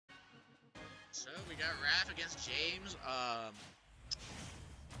So we got Raph against James.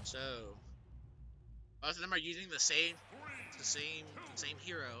 So both of them are using the same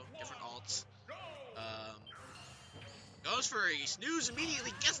hero, different alts. Goes for a snooze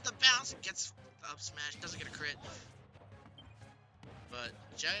immediately, gets the bounce, gets up smash, doesn't get a crit. But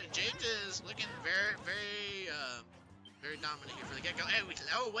James is looking very dominant here for the get-go. Hey,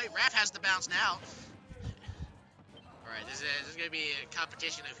 oh wait, Raph has the bounce now. Alright, this is going to be a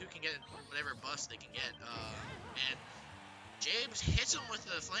competition of who can get whatever buffs they can get. And James hits him with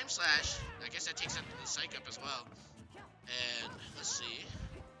the Flame Slash. I guess that takes out the Psych Up as well. And let's see.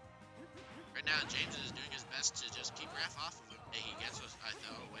 Right now, James is doing his best to just keep Raph off of him. Hey, he gets us.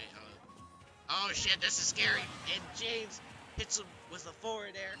 Oh, wait. Oh, shit, this is scary. And James hits him with a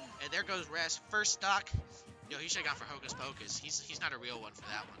forward air. And there goes Raph's first stock. Yo, he should have gone for Hocus Pocus. He's not a real one for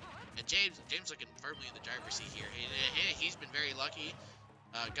that one. And James looking firmly in the driver's seat here. He's been very lucky.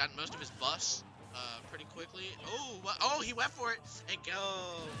 Gotten most of his buffs pretty quickly. Oh, he went for it. And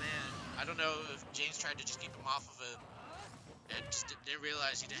man. I don't know if James tried to just keep him off of him. And just didn't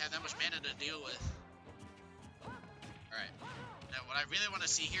realize he didn't have that much mana to deal with. Alright. Now, what I really want to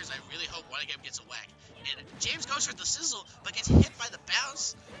see here is I really hope one of them gets a whack. And James goes for the sizzle, but gets hit by the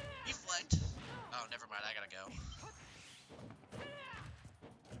bounce. He flicked. Oh, never mind. I gotta go.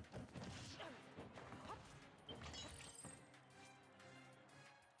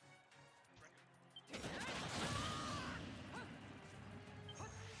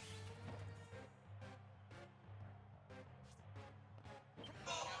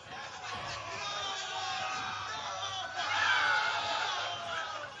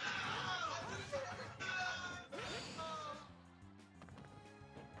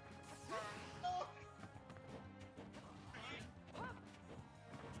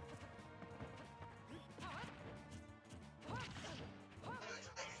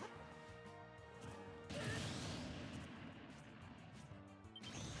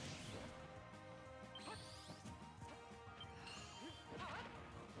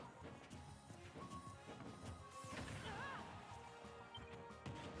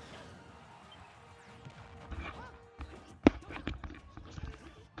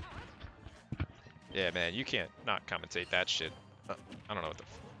 Yeah, man, you can't not commentate that shit. I don't know what the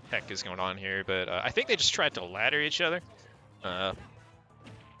heck is going on here, but I think they just tried to ladder each other.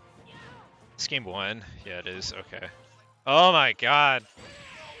 It's game 1. Yeah, it is. Okay. Oh my god.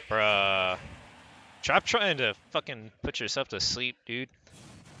 Bruh. Stop trying to fucking put yourself to sleep, dude.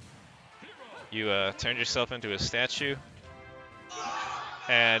 You turned yourself into a statue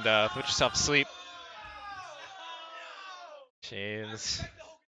and put yourself to sleep. James.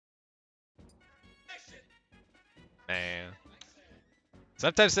 Man.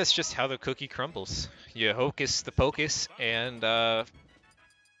 Sometimes that's just how the cookie crumbles. You hocus the pocus and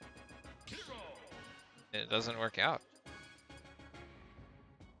it doesn't work out.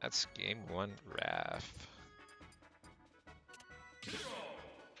 That's game 1 Raph.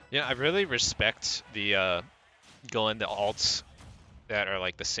 Yeah, I really respect the going the alts that are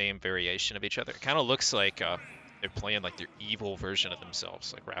like the same variation of each other. It kind of looks like they're playing like their evil version of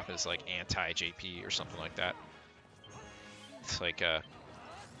themselves. Like Raph is like anti-JP or something like that. It's like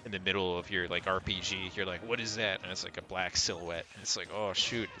in the middle of your like RPG, you're like, what is that? And it's like a black silhouette. And it's like, oh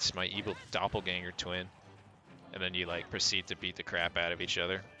shoot, it's my evil doppelganger twin. And then you like proceed to beat the crap out of each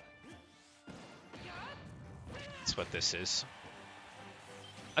other. That's what this is.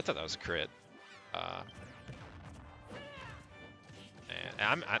 I thought that was a crit.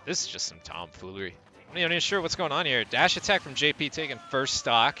 And this is just some tomfoolery. I'm not even sure what's going on here. Dash attack from JayP taking first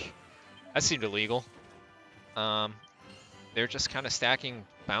stock. That seemed illegal. They're just kind of stacking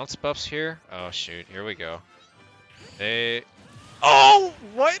bounce buffs here. Oh shoot, here we go. Oh,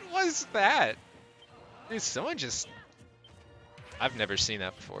 what was that? Dude, someone just... I've never seen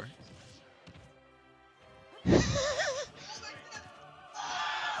that before.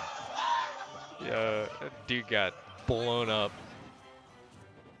 Yeah, that dude got blown up.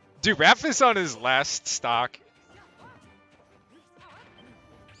 Dude, Raph is on his last stock.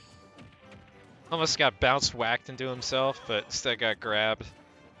 Almost got bounced, whacked into himself, but instead got grabbed.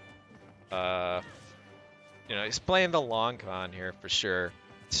 You know, he's playing the long con here for sure.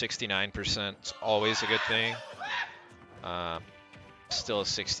 69% is always a good thing. Still a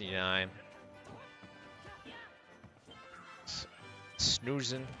 69.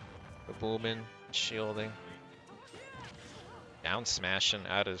 Snoozing, booming, shielding. Down smashing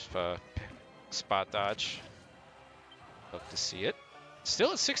out of spot dodge. Love to see it.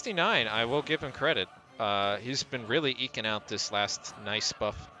 Still at 69, I will give him credit. He's been really eking out this last nice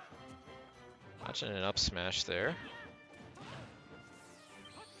buff. Watching an up smash there.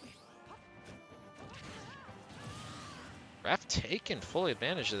 Raph taking full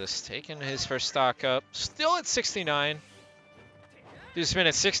advantage of this, taking his first stock up. Still at 69. He's been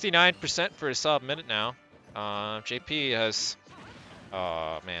at 69% for a solid minute now. JP has,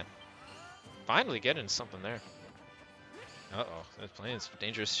 oh man, finally getting something there. Uh-oh, they're playing some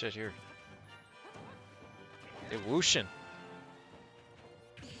dangerous shit here. They're whooshing.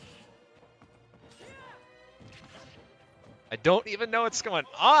 I don't even know what's going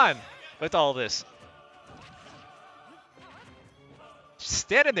on with all this.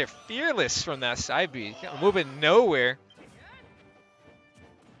 Standing there fearless from that side B, moving nowhere.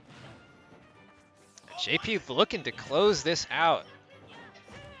 JP looking to close this out.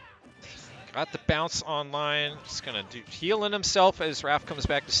 Got the bounce online. Just gonna do healing himself as Raph comes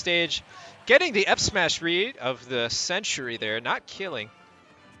back to stage. Getting the F smash read of the century there, not killing.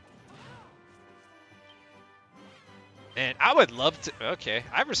 And I would love to. Okay,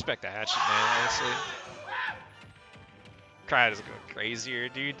 I respect the hatchet, man, honestly. Crowd is going crazier,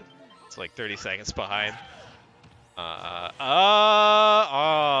 dude. It's like 30 seconds behind. Oh,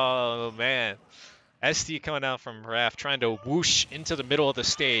 man. SD coming out from Raph, trying to whoosh into the middle of the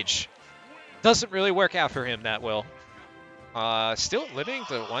stage. Doesn't really work out for him that well. Still living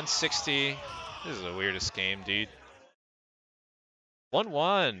to 160. This is the weirdest game, dude.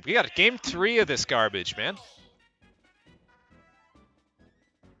 1-1. We got game 3 of this garbage, man.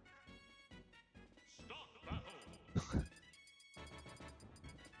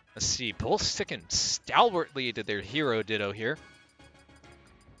 Let's see, both sticking stalwartly to their hero ditto here.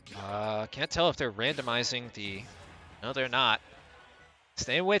 Can't tell if they're randomizing the... No, they're not.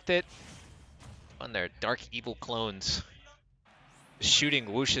 Staying with it. On their dark evil clones. Shooting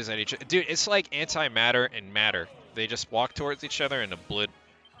whooshes at each other. Dude, it's like antimatter and matter. They just walk towards each other and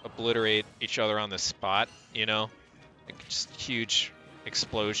obliterate each other on the spot, you know? Like just huge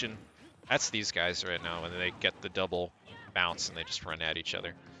explosion. That's these guys right now when they get the double bounce and they just run at each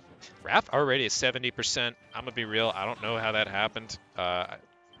other. Raph already at 70%. I'm gonna be real, I don't know how that happened.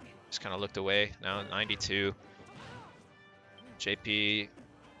 Just kind of looked away. Now 92. JP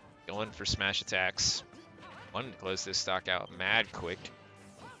going for smash attacks. Wanted to close this stock out mad quick,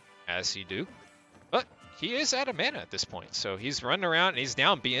 as he do. But he is out of mana at this point, so he's running around and he's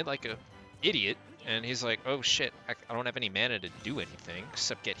down being like a idiot. And he's like, oh shit, I don't have any mana to do anything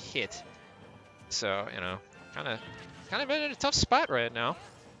except get hit. So, you know, kind of in a tough spot right now.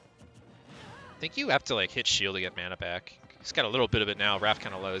 I think you have to like hit shield to get mana back. He's got a little bit of it now. Raph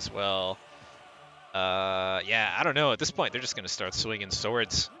kind of low as well. Yeah, I don't know. At this point, they're just going to start swinging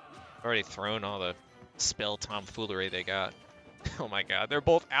swords. Already thrown all the spell tomfoolery they got. Oh my god, they're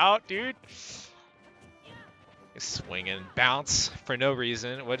both out, dude. He's swinging. Bounce for no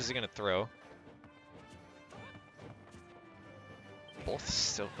reason. What is he going to throw? Both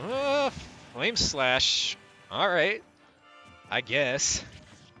still... Flame Slash. Alright. I guess.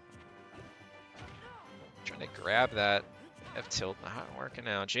 Trying to grab that F-tilt. Not working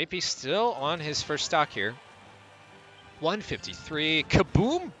out. JP still on his first stock here. 153.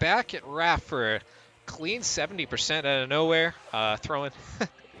 Kaboom back at Raph for a clean 70% out of nowhere. Throwing...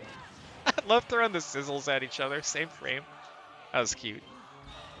 I love throwing the sizzles at each other. Same frame. That was cute.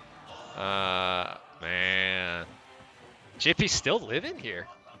 Man. JP's still living here.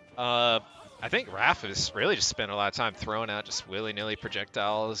 I think Raph has really just spent a lot of time throwing out just willy-nilly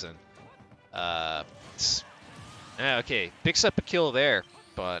projectiles and yeah, okay, picks up a kill there,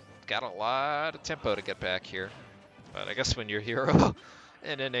 but got a lot of tempo to get back here. But I guess when you're hero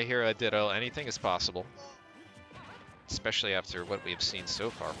and in a hero ditto, anything is possible. Especially after what we've seen so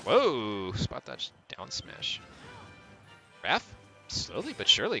far. Whoa! Spot dodge down smash. Raph slowly but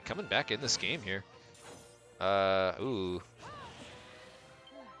surely coming back in this game here. Ooh.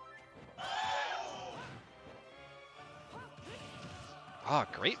 Ah,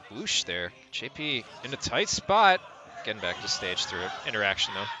 great whoosh there. JP in a tight spot. Getting back to stage through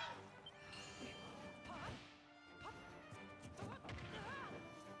interaction though.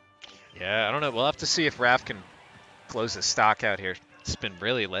 Yeah, I don't know. We'll have to see if Raph can close the stock out here. It's been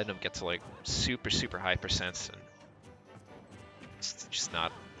really letting him get to like super, super high percents. And it's just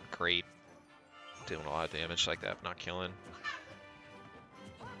not great. Doing a lot of damage like that, not killing.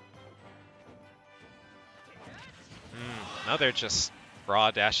 Now they're just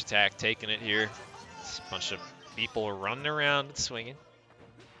raw dash attack, taking it here. It's a bunch of people running around and swinging.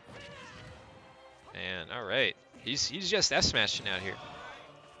 And all right, he's just S smashing out here.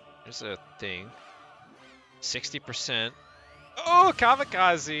 There's a thing. 60%. Oh,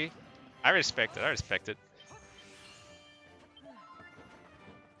 kamikaze! I respect it. I respect it.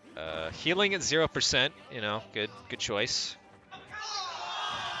 Healing at 0%. You know, good choice.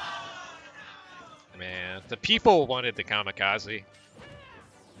 man. The people wanted the kamikaze.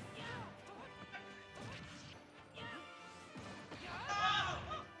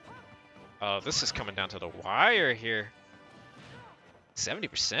 Oh, this is coming down to the wire here.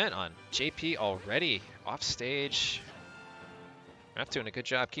 70% on JayP already off stage. Not doing a good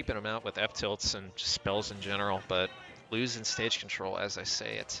job keeping him out with F tilts and just spells in general, but losing stage control as I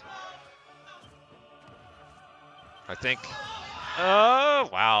say it. I think. Oh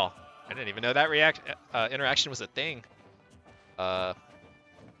wow! I didn't even know that interaction was a thing.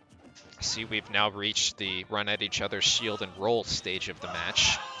 See, we've now reached the run at each other's shield and roll stage of the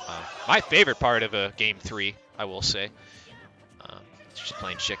match. My favorite part of a game 3, I will say. Just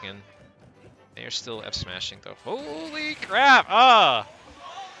playing chicken. They're still F smashing though. Holy crap! Ah,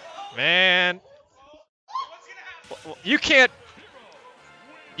 man. You can't.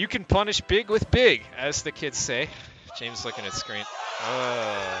 You can punish big with big, as the kids say. James looking at screen.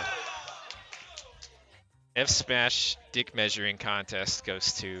 F smash dick measuring contest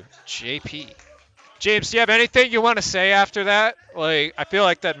goes to JayP. James, do you have anything you want to say after that? Like, I feel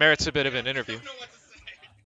like that merits a bit of an interview.